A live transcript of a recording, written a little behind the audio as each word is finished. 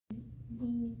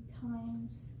v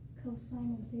times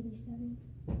cosine of 37.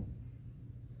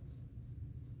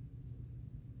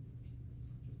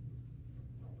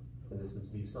 And this is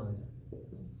v sine.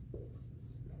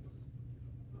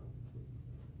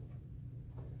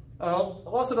 I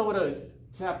also don't want to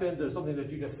tap into something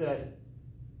that you just said.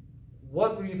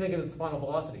 What were you thinking is the final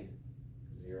velocity?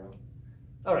 0.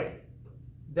 All right.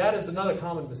 That is another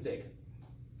common mistake.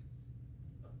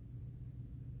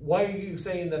 Why are you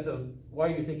saying that why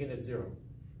are you thinking it's 0?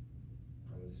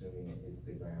 I'm assuming it hits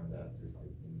the ground after 15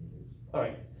 meters. All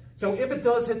right. So if it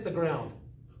does hit the ground,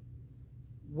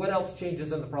 what else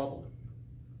changes in the problem?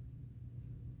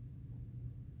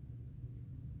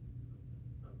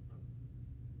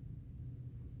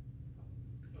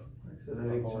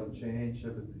 Acceleration change,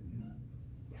 everything.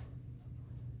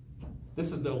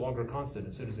 This is no longer constant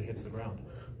as soon as it hits the ground.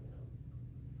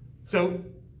 So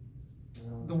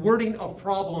the wording of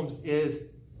problems is,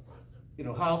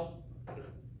 how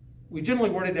we generally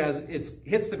word it as it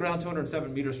hits the ground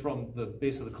 207 meters from the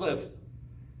base of the cliff.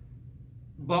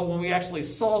 But when we actually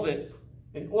solve it,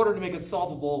 in order to make it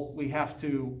solvable, we have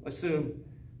to assume,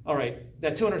 all right,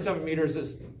 that 207 meters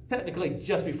is technically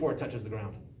just before it touches the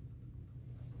ground.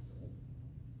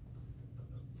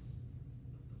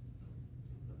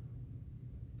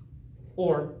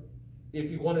 Or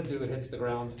if you want to do it hits the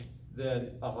ground,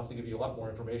 then I'll have to give you a lot more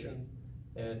information,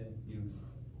 and you've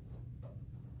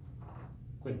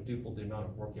quintupled the amount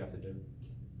of work you have to do.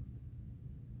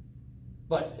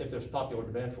 But if there's popular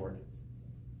demand for it.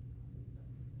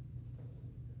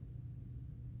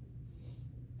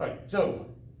 All right, so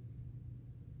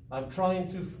I'm trying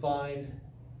to find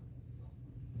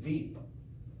V.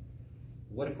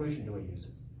 What equation do I use?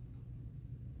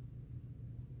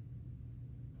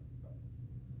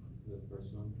 The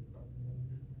first one.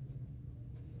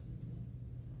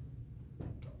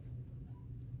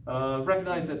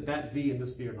 Recognize that V and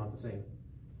this V are not the same.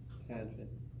 Tangent.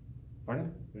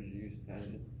 Pardon? Would you use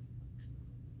tangent?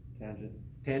 Tangent.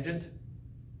 Tangent?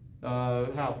 How?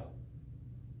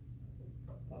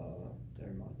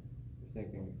 Never mind. I was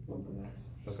thinking something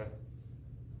else. Okay.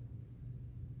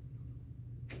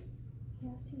 You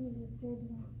have to use a third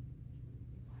one.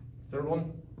 Third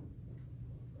one?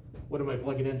 What am I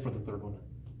plugging in for the third one?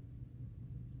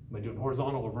 Am I doing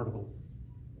horizontal or vertical?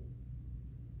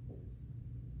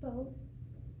 Both.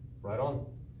 Right on.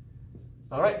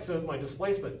 All right, so my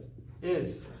displacement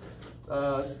is,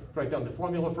 write down the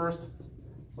formula first,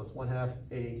 plus 1/2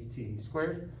 AT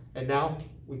squared. And now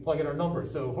we plug in our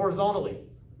numbers. So horizontally,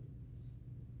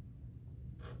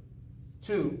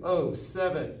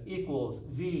 207 equals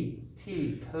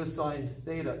VT cosine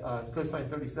theta, cosine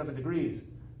 37 degrees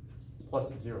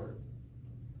plus 0.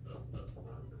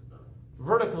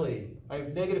 Vertically, I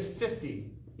have -50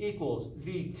 equals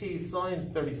VT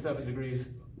sine 37 degrees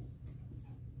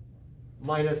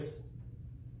minus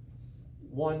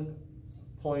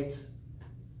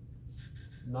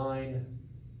 1.9,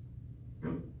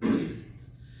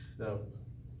 no,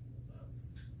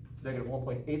 negative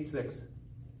 1.86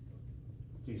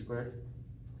 t squared.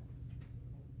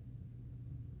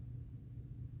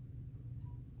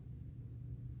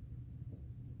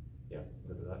 Yeah,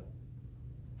 look at that.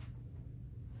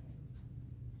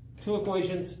 Two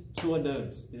equations, two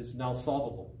unknowns is now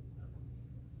solvable.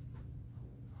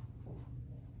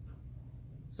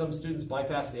 Some students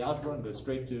bypass the algebra and go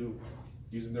straight to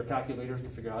using their calculators to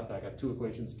figure out, I got two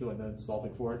equations, two unknowns,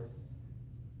 solving for it.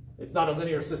 It's not a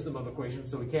linear system of equations,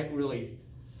 so we can't really,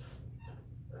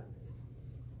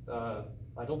 I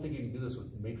don't think you can do this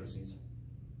with matrices.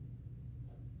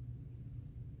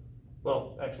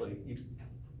 Well, actually,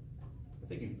 I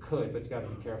think you could, but you gotta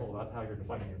be careful about how you're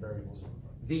defining your variables.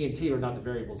 V and T are not the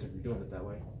variables if you're doing it that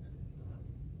way.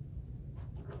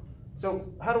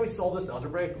 So how do we solve this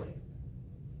algebraically?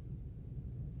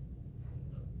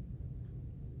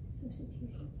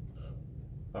 Substitution.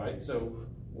 All right, so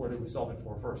where did we solve it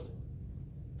for first?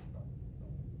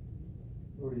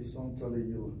 Horizontally,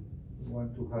 you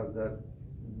want to have that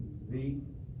V.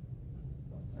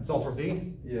 Solve for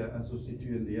V? Yeah, and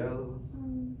substitute the L.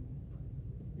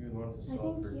 You would want to I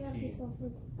solve think for you have T. to solve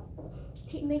for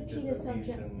T, make T the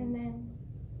subject, and then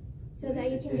so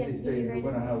that you can get It's V saying right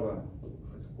we're gonna have away.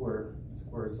 a square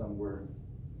somewhere.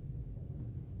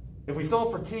 If we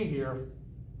solve for T here,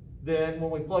 then when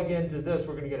we plug into this,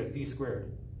 we're going to get a V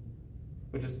squared,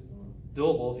 which is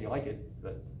doable if you like it,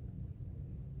 but,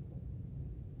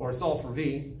 or solve for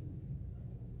V,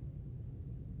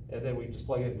 and then we just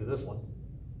plug it into this one.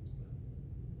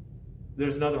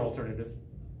 There's another alternative,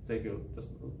 save you just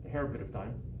a hair bit of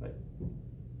time. But.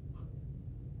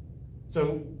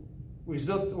 So we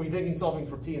thinking solving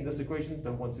for T in this equation,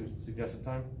 the one suggested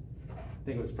time? I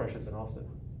think it was Precious in Austin.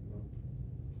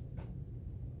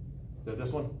 So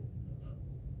this one?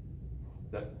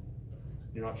 That,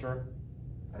 you're not sure?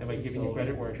 Am I giving you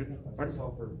credit where I shouldn't? Let's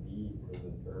solve for B for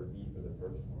the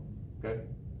first one. Okay.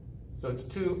 So it's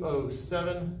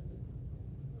 207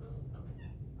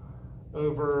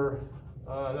 over,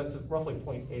 that's roughly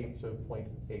 0.8, so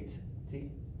 0.8 t.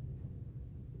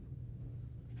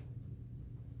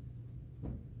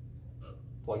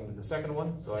 Plug into the second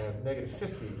one, so I have negative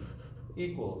 50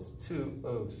 equals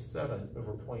 207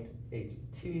 over 0.8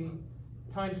 t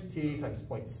times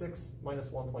 0.6 minus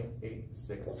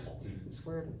 1.86 t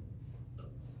squared.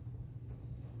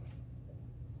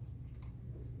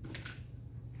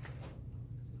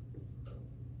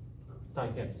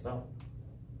 Time cancels out.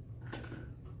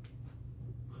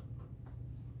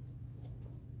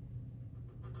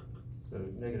 So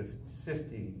negative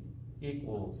 50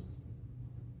 equals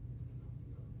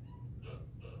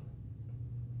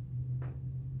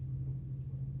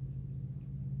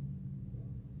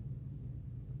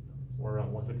somewhere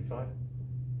around 155.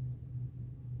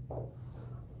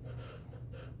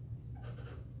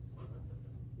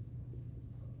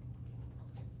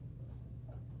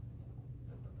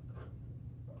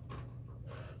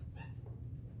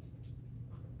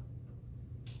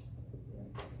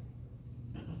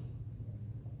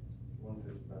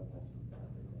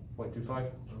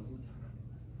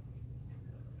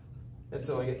 And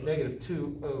so I get negative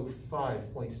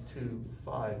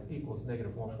 205.25 equals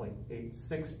negative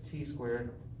 1.86 t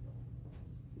squared.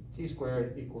 T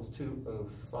squared equals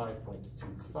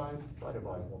 205.25 divided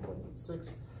by 1.86.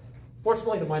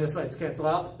 Fortunately, the minus signs cancel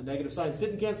out. The negative signs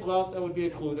didn't cancel out. That would be a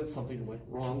clue that something went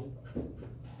wrong.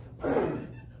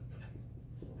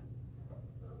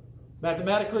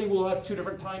 Mathematically, we'll have two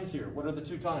different times here. What are the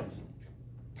two times?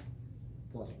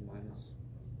 Plus or minus.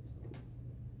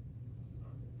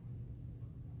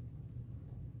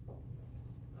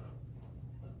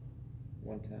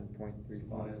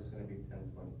 110.35 is going to be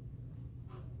 10.5.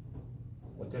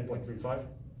 110.35?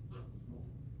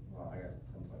 Well, I got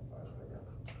 10.5. I got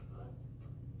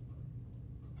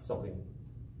Something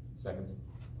seconds.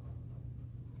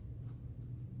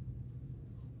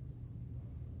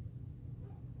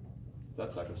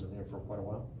 That sucker's in there for quite a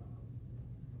while.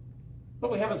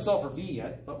 But we haven't solved for V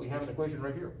yet, but we have an equation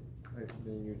right here. Right,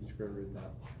 then you square root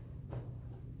that.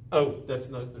 Oh, there's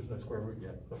no square root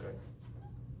yet. Okay.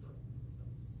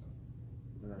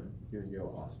 And then here you go,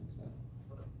 Austin said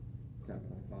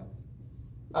 10.5.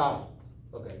 Ah,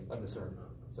 okay, I misheard.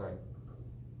 Sorry.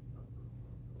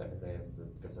 Technically, I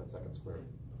guess that's second squared.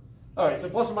 All right, so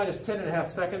plus or minus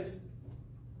 10.5 seconds.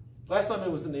 Last time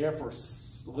it was in the air for a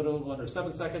little under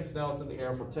 7 seconds. Now it's in the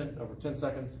air for over 10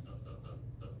 seconds.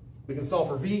 We can solve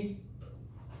for V.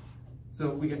 So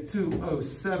we get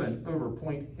 207 over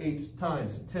 0.8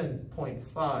 times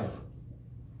 10.5.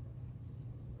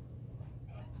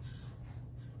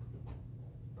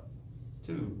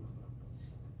 Two.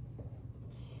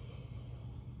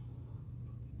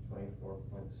 24.6.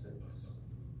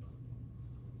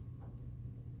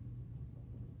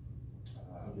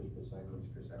 Meters per second.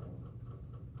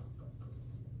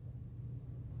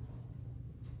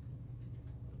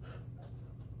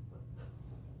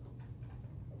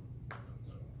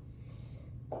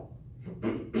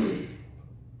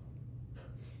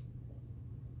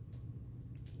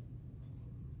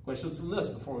 Questions from this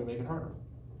before we make it harder?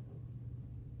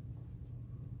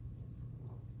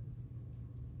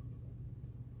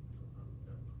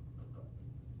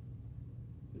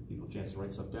 Give people a chance to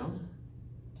write stuff down.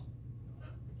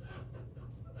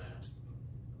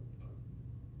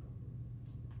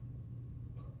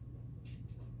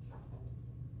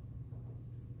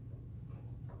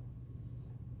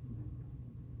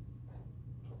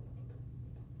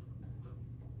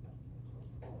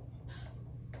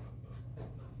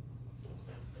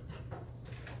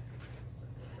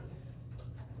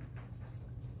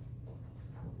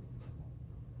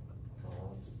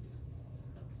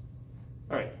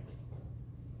 All right.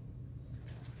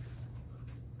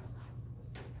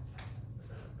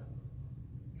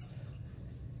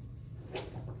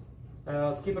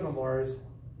 Let's keep it on Mars.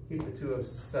 Keep the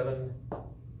 207.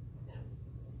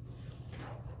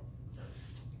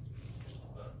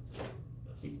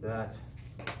 Keep that.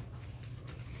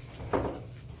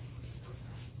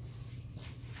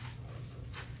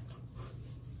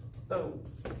 So,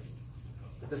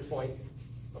 at this point,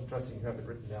 I'm trusting you have it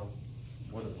written down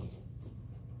more than once.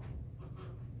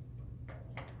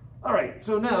 All right,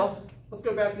 so now let's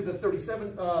go back to the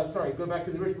go back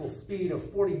to the original speed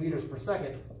of 40 meters per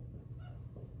second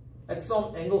at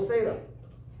some angle theta.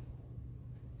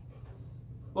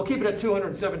 We'll keep it at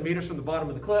 207 meters from the bottom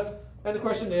of the cliff. And the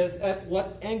question is, at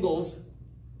what angles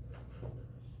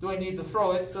do I need to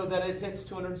throw it so that it hits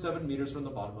 207 meters from the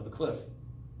bottom of the cliff?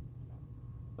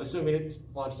 Assuming it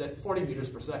launched at 40 meters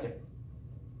per second.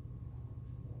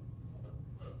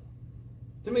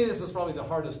 To me, this is probably the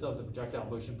hardest of the projectile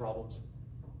motion problems,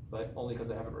 but only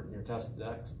because I haven't written your test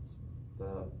next,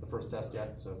 the first test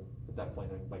yet, so at that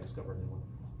point I might discover a new one.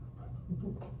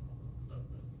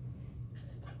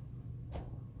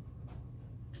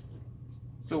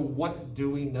 So what do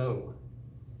we know?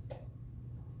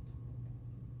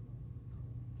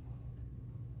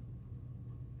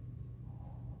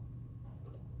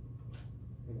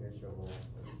 Initial.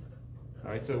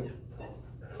 All right, so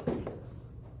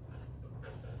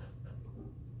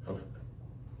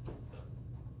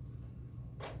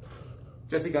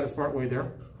Jesse got us part way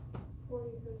there. 40%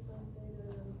 theta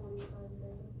and 40 sin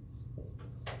theta.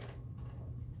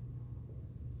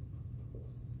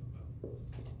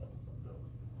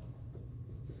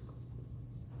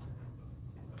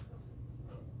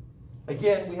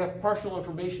 Again, we have partial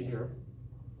information here.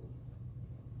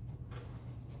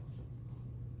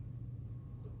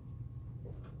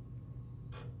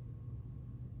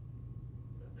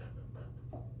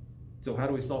 So how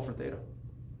do we solve for theta?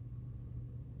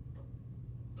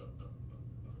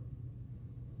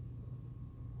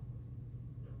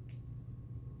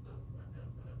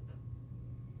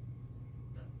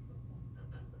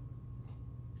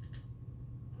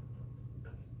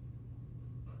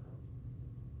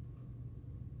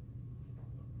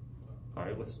 All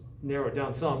right, let's narrow it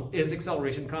down some. Is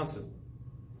acceleration constant?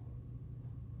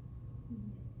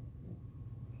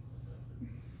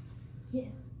 Yes.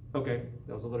 Okay,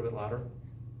 that was a little bit louder.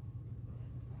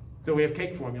 So we have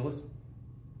cake formulas.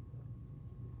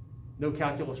 No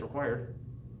calculus required.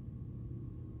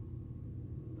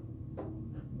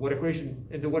 What equation,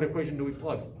 into what equation do we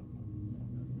plug?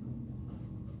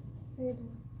 Theta.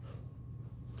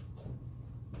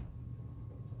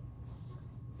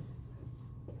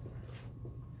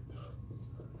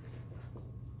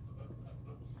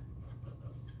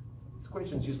 This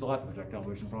equation's used a lot in projectile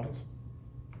motion problems.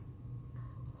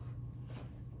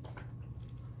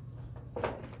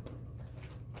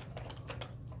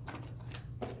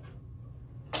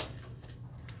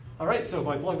 All right, so if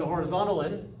I plug the horizontal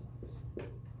in,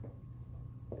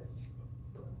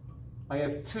 I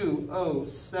have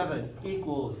 207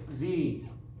 equals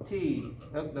VT.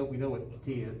 No, we know what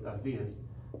T is, V is.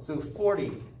 So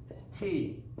 40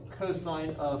 T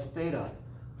cosine of theta.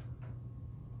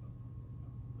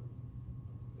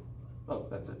 Oh,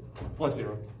 that's it, plus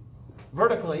 0.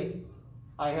 Vertically,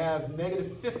 I have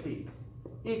negative 50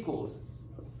 equals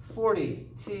 40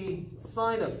 T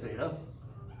sine of theta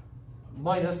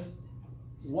minus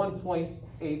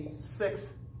 1.86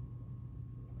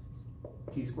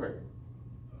 T squared.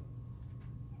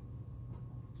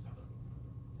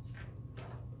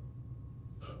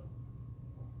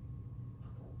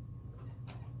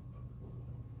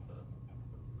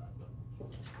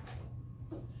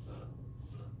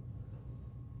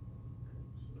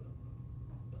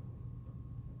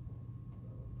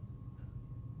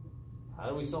 How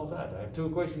do we solve that? I have two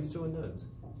equations, two unknowns.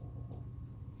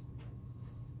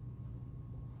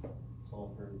 Solve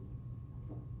for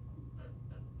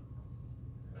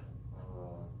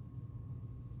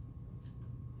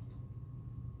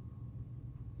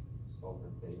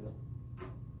theta.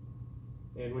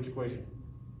 And which equation?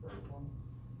 First one.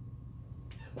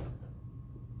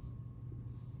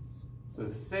 So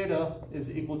theta is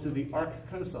equal to the arc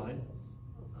cosine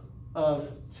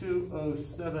of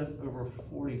 207 over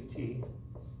 40t.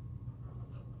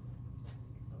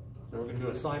 So we're going to do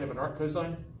a sine of an arc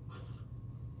cosine.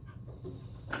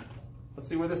 Let's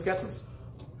see where this gets us.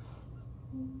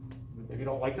 If you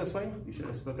don't like this way, you should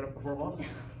have spoken up before boss.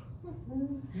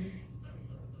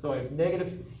 So I have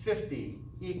negative 50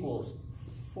 equals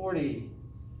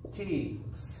 40t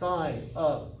sine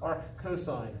of arc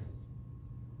cosine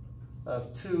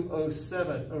of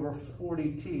 207 over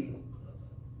 40t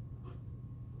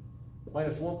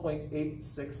minus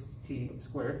 1.86t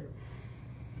squared.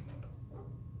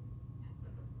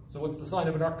 So what's the sine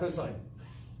of an arc cosine?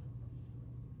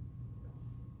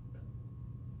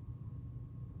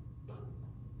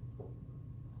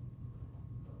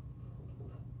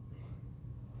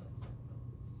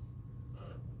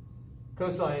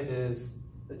 Cosine is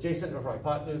adjacent over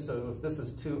hypotenuse, so if this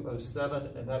is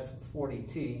 207 and that's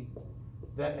 40t,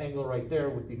 that angle right there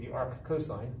would be the arc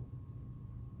cosine.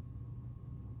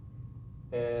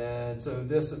 And so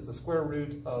this is the square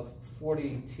root of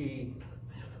 40t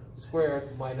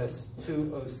squared minus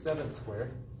 207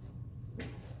 squared.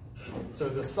 So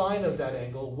the sine of that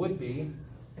angle would be,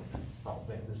 oh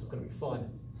man, this is going to be fun.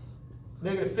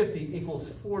 negative 50 equals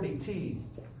 40t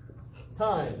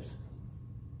times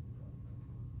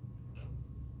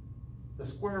the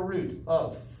square root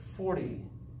of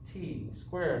 40t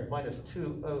squared minus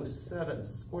 207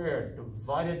 squared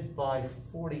divided by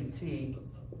 40t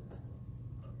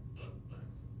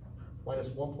minus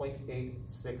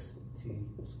 1.86t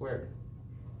squared.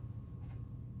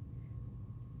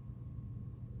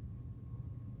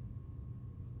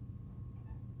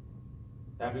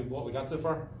 Happy with what we got so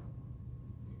far?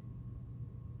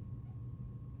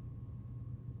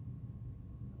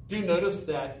 Do notice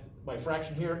that my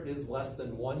fraction here is less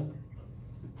than 1.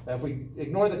 Now if we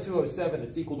ignore the 207,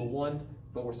 it's equal to 1,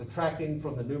 but we're subtracting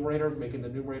from the numerator, making the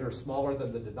numerator smaller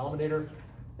than the denominator,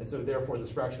 and so therefore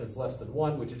this fraction is less than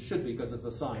 1, which it should be because it's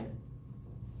a sign.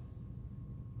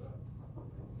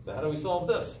 So how do we solve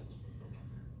this?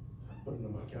 Put it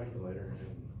in my calculator and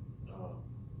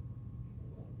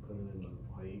put it in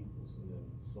y equals and then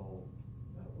solve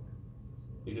that way.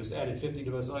 You just added 50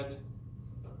 to both sides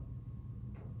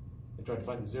and tried to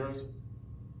find the zeros.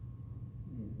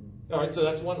 All right, so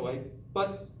that's one way,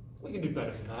 but we can do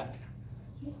better than that.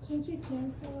 Can't you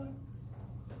cancel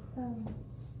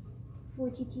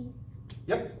 40t?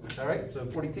 Yep, all right, so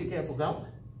 40t cancels out.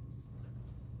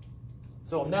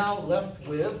 So I'm now left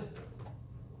with,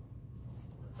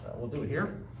 we'll do it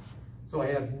here. So I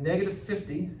have negative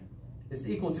 50 is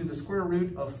equal to the square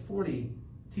root of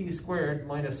 40t squared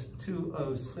minus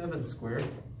 207 squared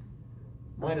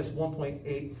minus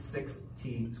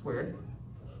 1.86t squared.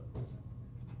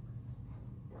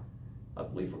 I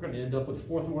believe we're going to end up with a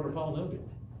fourth order polynomial.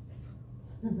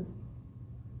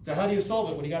 So how do you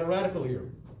solve it when you got a radical here?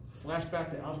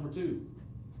 Flashback to algebra 2.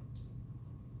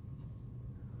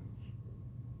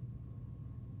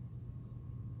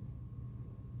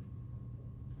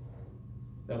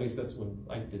 At least that's when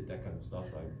I did that kind of stuff.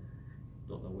 I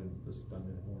don't know when this is done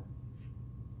anymore.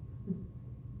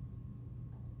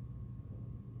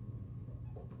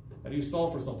 How do you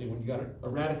solve for something when you got a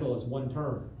radical as one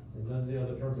term and none of the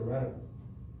other terms are radicals?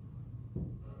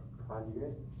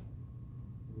 Conjugate?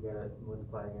 You gotta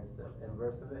multiply against the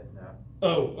inverse of it? No.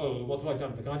 Oh, multiply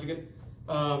times the conjugate?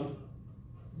 No,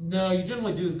 you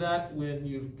generally do that when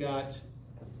you've got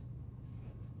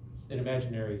an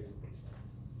imaginary.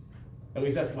 At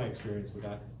least that's my experience with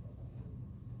that.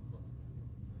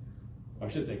 Or I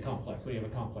should say complex, when you have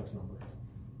a complex number.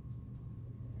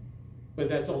 But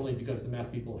that's only because the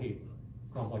math people hate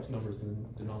complex numbers in the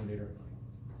denominator.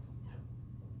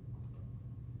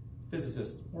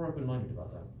 Physicists, more open-minded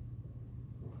about that.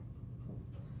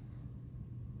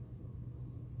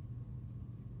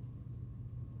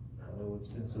 Oh, it's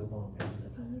been so long, hasn't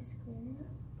it? Do you square it?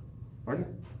 Pardon?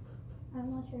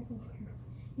 I'm not sure if it's correct.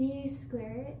 Do you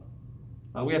square it?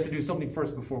 We have to do something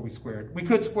first before we square it. We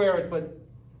could square it, but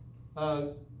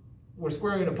we're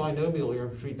squaring a binomial here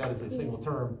if we treat that as a single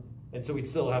term, and so we'd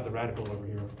still have the radical over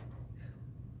here.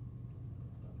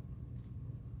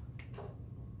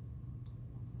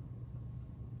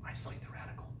 Isolate the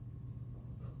radical.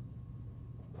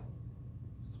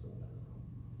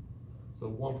 So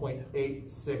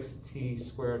 1.86t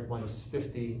squared minus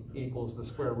 50 equals the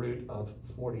square root of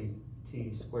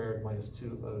 40t squared minus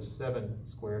 207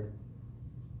 squared.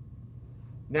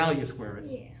 Now you square it.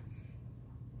 Yeah.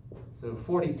 So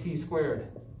 40t squared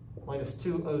minus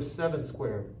 207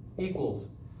 squared equals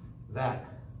that.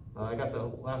 I got the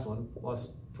last one,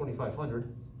 plus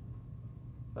 2,500.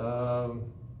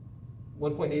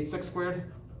 1.86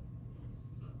 squared.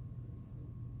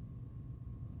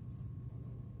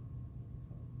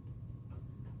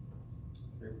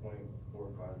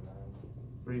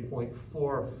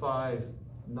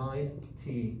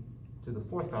 .459t to the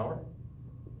fourth power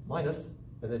minus,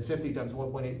 and then 50 times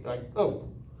 1.8,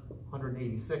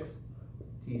 186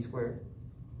 t squared.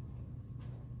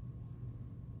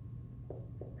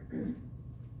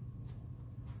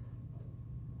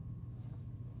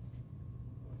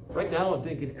 Right now I'm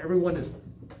thinking everyone is,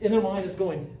 in their mind is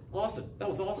going, awesome, that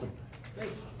was awesome,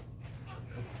 thanks.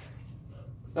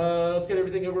 Let's get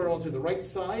everything over onto the right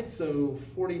side. So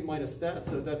 40 minus that,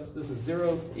 so this is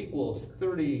 0 equals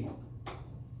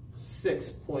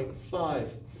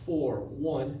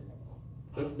 36.541.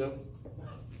 Nope.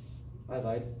 I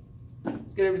lied.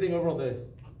 Let's get everything over on the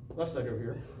left side over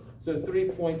here. So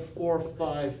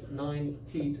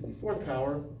 3.459t to the fourth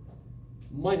power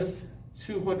minus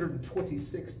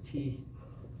 226t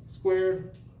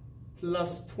squared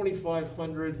plus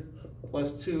 2,500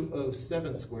 plus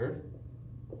 207 squared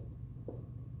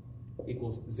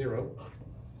equals 0.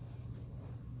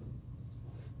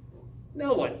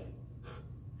 Now what?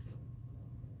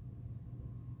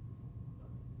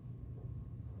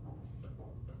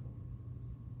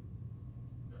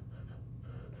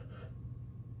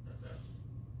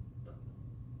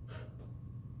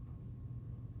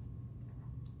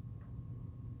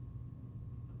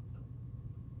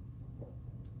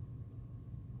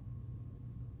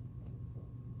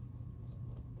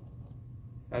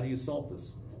 How do you solve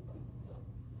this?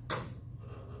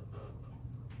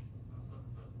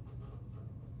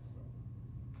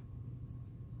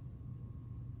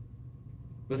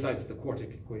 Besides the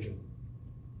quartic equation.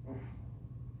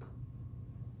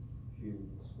 Few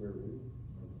square root.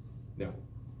 No.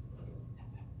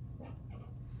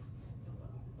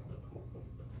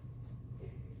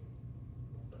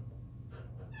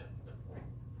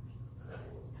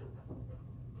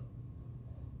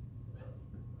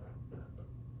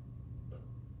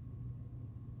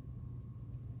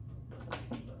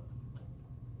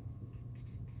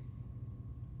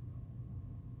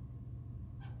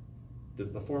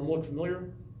 Does the form look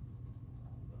familiar?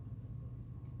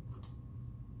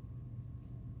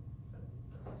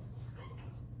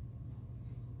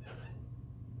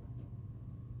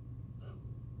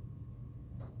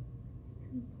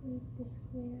 Complete the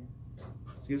square.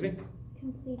 Excuse me?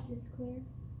 Complete the square.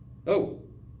 Oh,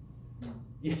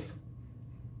 yeah.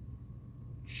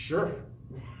 Sure.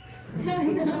 No,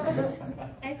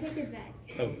 I take it back.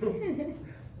 Oh.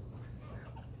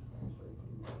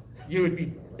 You would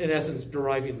be, in essence,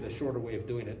 deriving the shorter way of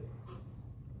doing it.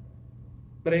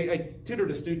 But I tutored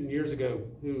a student years ago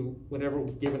who, whenever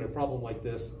given a problem like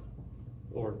this,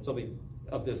 or something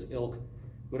of this ilk,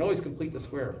 would always complete the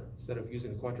square instead of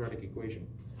using the quadratic equation.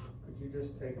 Could you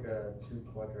just take two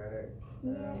quadratic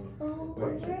Yeah. Oh,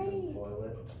 equations great. and foil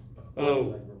it? Oh.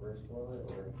 Like reverse foil it,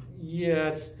 or Yeah,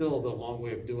 it's still the long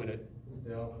way of doing it.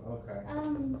 still? Okay.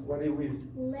 What if we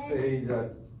say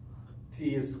that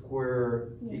t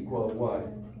squared equal what?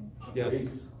 Yes.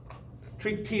 X.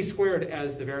 Treat t squared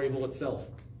as the variable itself.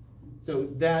 So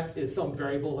that is some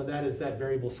variable, and that is that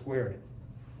variable squared.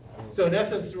 So in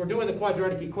essence, we're doing the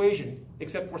quadratic equation,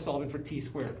 except we're solving for t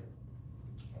squared.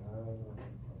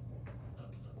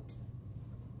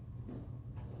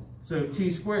 So t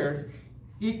squared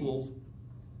equals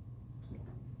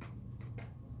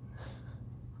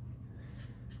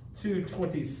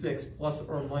 226 plus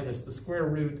or minus the square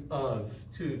root of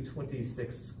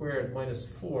 226 squared minus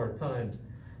 4 times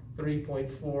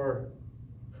 3.459.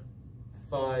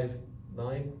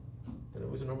 There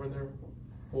was a number in there?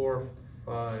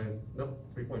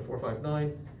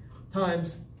 3.459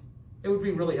 times, it would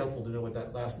be really helpful to know what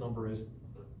that last number is,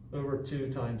 over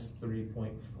 2 times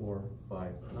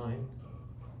 3.459.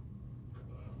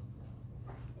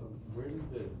 Where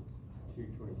did the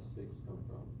 226 come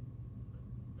from?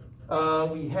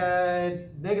 We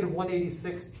had negative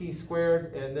 186 t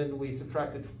squared, and then we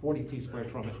subtracted 40 t squared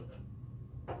from it.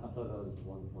 I thought that was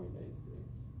 1.86.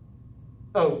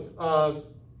 Oh,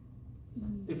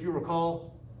 if you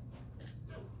recall,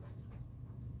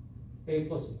 a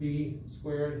plus b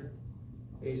squared,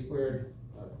 a squared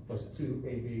plus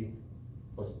 2ab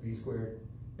plus b squared.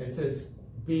 And since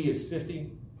b is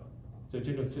 50, so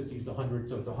 2 times 50 is 100,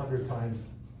 so it's 100 times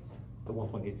the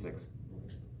 1.86.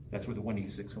 That's where the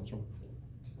 186 comes from.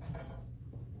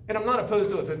 And I'm not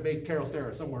opposed to it if it made Carol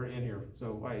Sarah somewhere in here.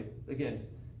 So again,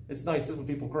 it's nice that when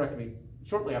people correct me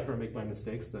shortly after I make my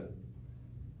mistakes, then,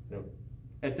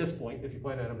 at this point, if you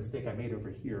find out a mistake I made over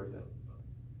here, then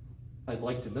I'd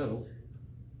like to know.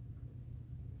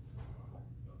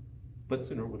 But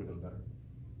sooner would have been better.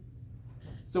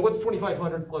 So what's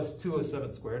 2,500 plus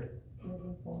 207 squared?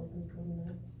 Negative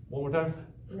 4,329. One more time.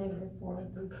 Negative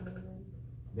 4,329.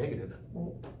 Negative.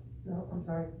 Wait, no, I'm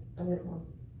sorry. I did it wrong.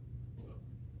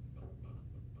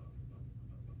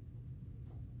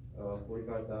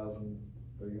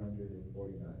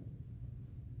 45,349.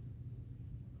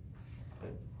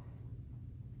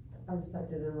 I just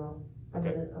typed it in wrong. I Okay.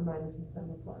 did a minus instead of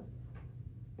a plus.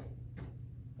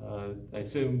 I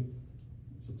assume,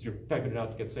 since you're typing it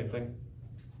out to get the same thing?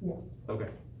 Yeah. Okay.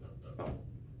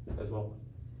 As well.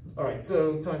 All right,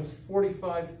 so times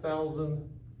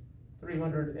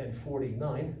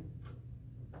 45,349.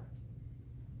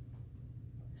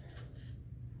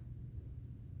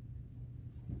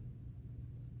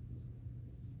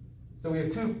 So we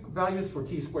have two values for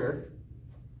t squared.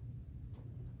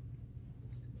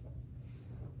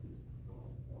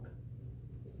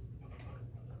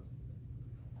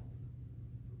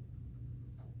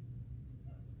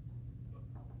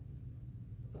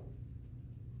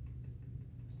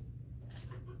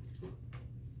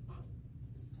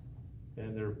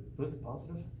 And they're both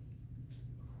positive.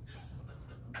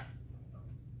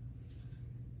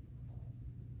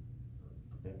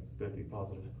 Yeah, it's both be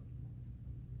positive.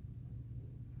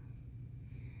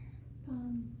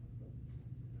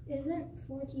 Isn't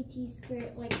 40t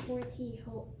squared like 40t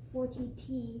whole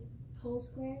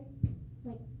squared?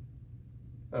 Like,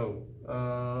 Oh,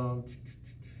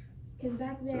 because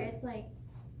back there it's like,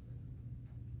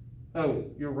 oh,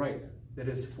 you're right. It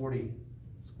is 40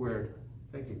 squared.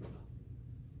 Thank you.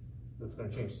 That's going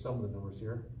to change some of the numbers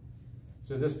here.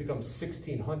 So this becomes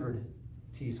 1600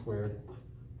 t squared.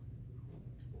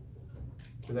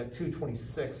 So that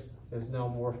 226 is now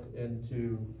morphed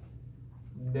into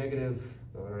negative,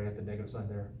 oh, I already got the negative sign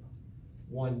there,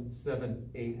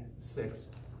 1786.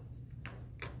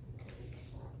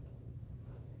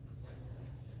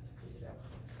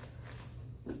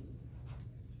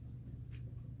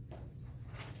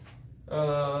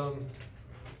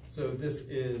 So this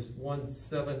is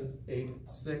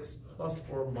 1786 plus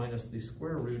or minus the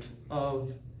square root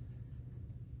of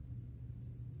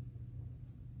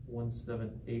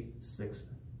 1786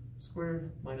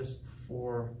 squared minus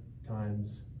 4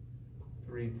 times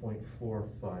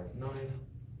 3.459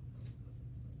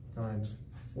 times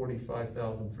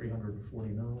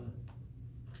 45,349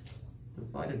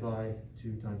 divided by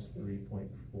 2 times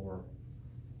 3.49.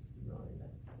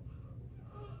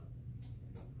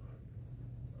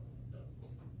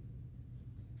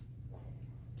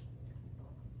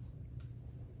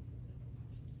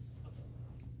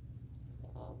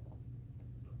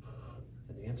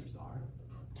 And the answers are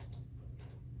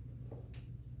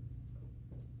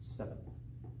 7.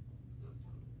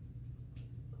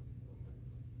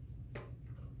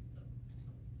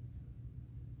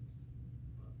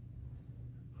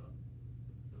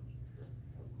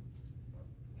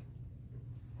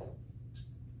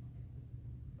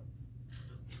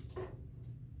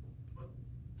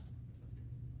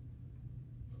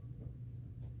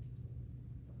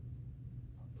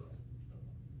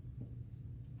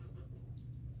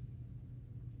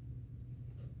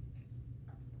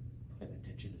 And the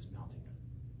tension is mounting.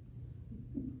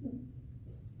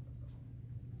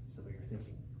 So you're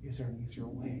thinking, is there an easier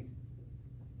way?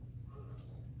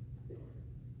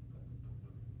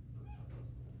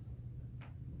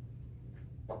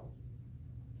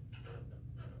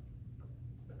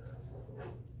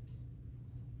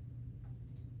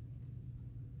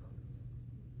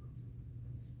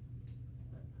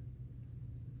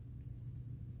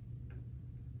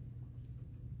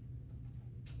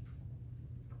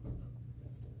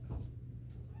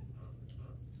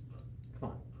 Come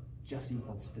on, Jesse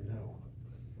wants to know.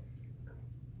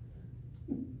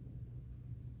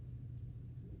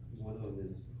 One of them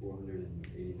is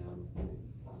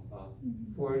 489.55.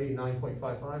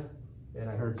 489.55, and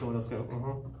I heard someone else go,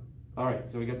 All right,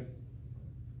 so we get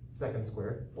second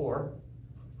squared, or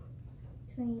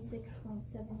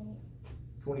 26.78.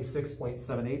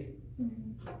 26.78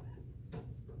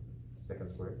 second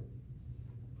squared.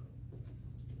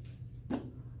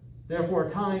 Therefore,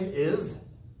 time is,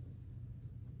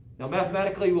 now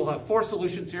mathematically we'll have 4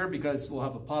 solutions here because we'll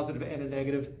have a positive and a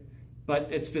negative, but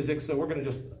it's physics, so we're going to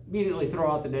just immediately throw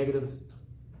out the negatives.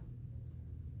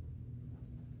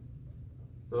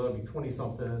 So that'll be 20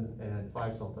 something and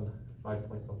 5 something, 5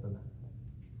 point something.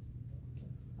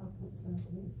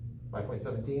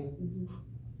 5.17.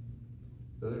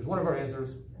 So there's one of our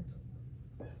answers.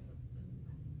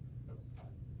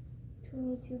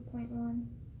 22.1.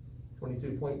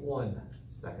 22.1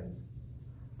 seconds.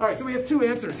 All right, so we have 2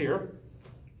 answers here.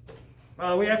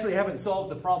 We actually haven't solved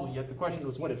the problem yet. The question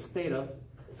was, what is theta?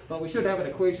 But we should have an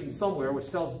equation somewhere which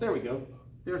tells us, there we go.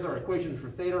 There's our equation for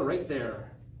theta right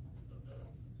there.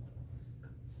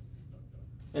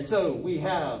 And so we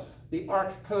have the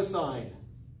arc cosine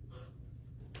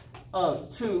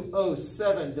of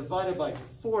 207 divided by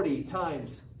 40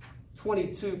 times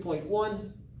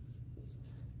 22.1,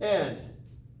 and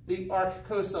the arc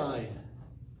cosine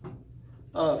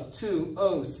of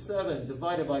 207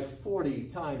 divided by 40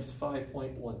 times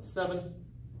 5.17.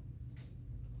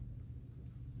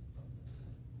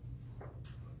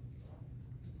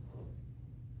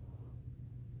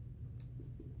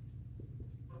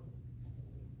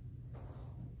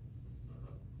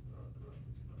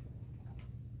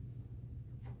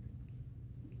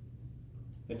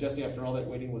 And Jesse, after all that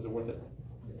waiting, was it worth it?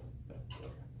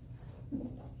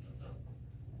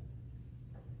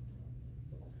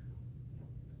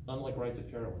 Unlike rides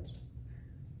at Carowinds.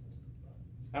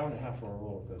 Hour and a half for a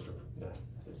roller coaster. Yeah,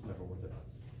 it's never worth it.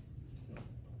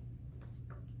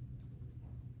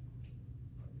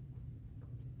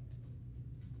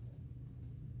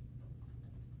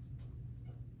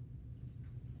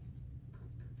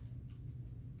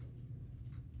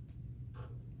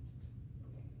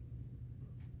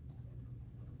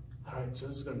 All right, so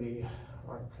this is going to be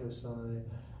arc cosine.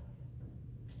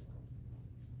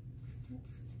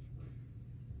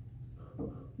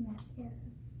 Math error.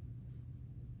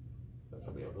 That's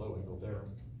going to be a low angle there.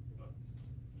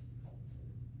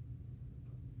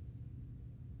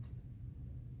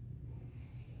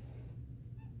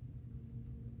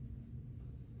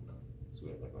 So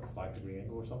we have like a 5-degree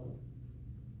angle or something.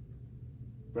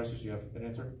 Bressus, do you have an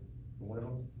answer for one of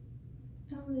them?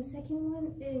 The second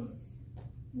one is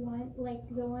 1, like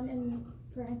the one in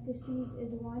parentheses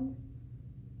is 1.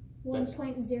 That's-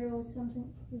 1.0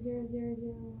 something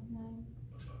 0009.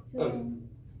 So Oh. then,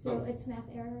 so Oh. it's math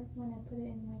error when I put it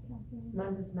in my calculator.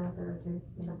 Mine is math error too.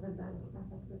 You know, but that is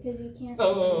math error. Because you can't.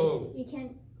 Oh. You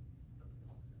can't.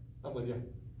 I'm with you.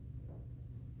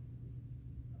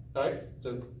 All right,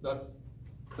 so that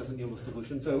doesn't yield a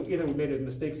solution. So either we made a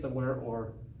mistake somewhere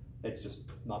or it's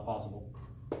just not possible.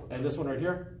 And this one right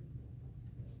here?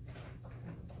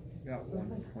 Got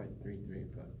 1.33,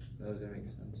 but that doesn't make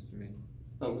sense to me.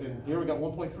 Oh, and here we got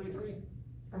 1.33?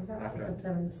 I got After. a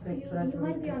 76, but I You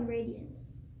might be deleted on radians.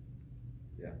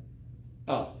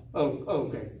 Oh,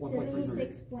 okay, 1.33.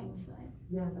 76.5.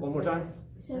 Yeah. that's One more right. time?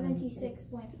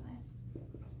 76.5.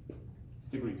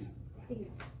 Degrees.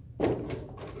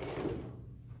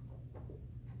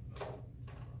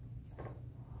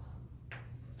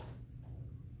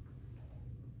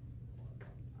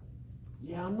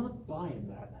 Yeah, I'm not buying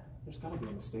that. There's gotta be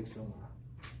a mistake somewhere.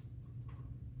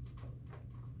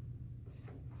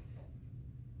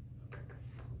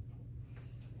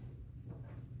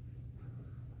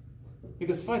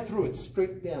 Because if I threw it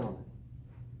straight down,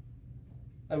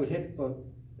 I would hit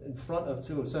in front of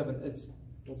 207.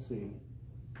 Let's see.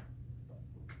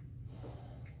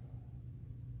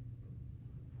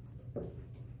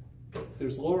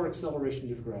 There's lower acceleration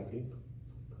due to gravity.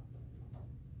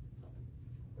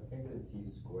 I think the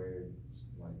t squared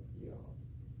might be off.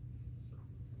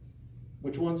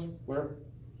 Which ones? Where?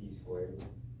 T squared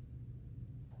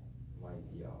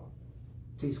might be off.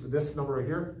 This number right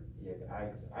here? Yeah,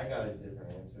 I got a different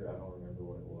answer. I don't remember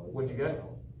what it was. What'd you get?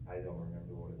 I don't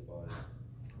remember what it was.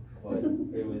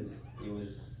 But it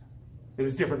was It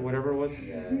was different, whatever it was.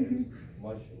 yeah, it was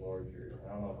much larger.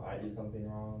 I don't know if I did something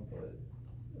wrong, but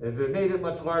If it made it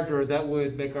much larger, that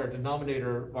would make our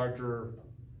denominator larger.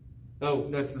 Oh,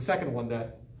 no, it's the second one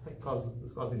that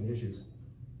is causing the issues.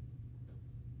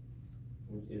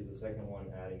 which is the second one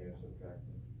adding or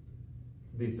subtracting?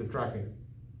 The subtracting.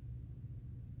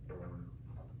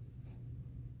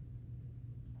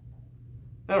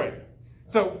 All right,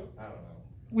 so I don't know.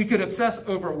 we could obsess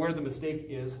over where the mistake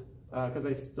is, because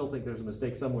I still think there's a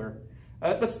mistake somewhere.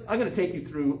 I'm going to take you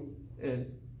through,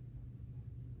 and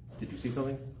did you see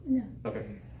something? No. Okay.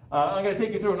 I'm going to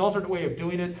take you through an alternate way of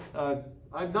doing it.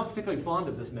 I'm not particularly fond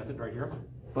of this method right here,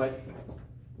 but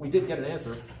we did get an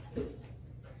answer.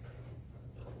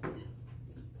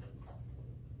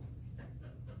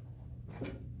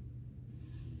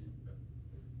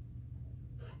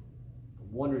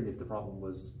 I'm wondering if the problem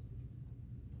was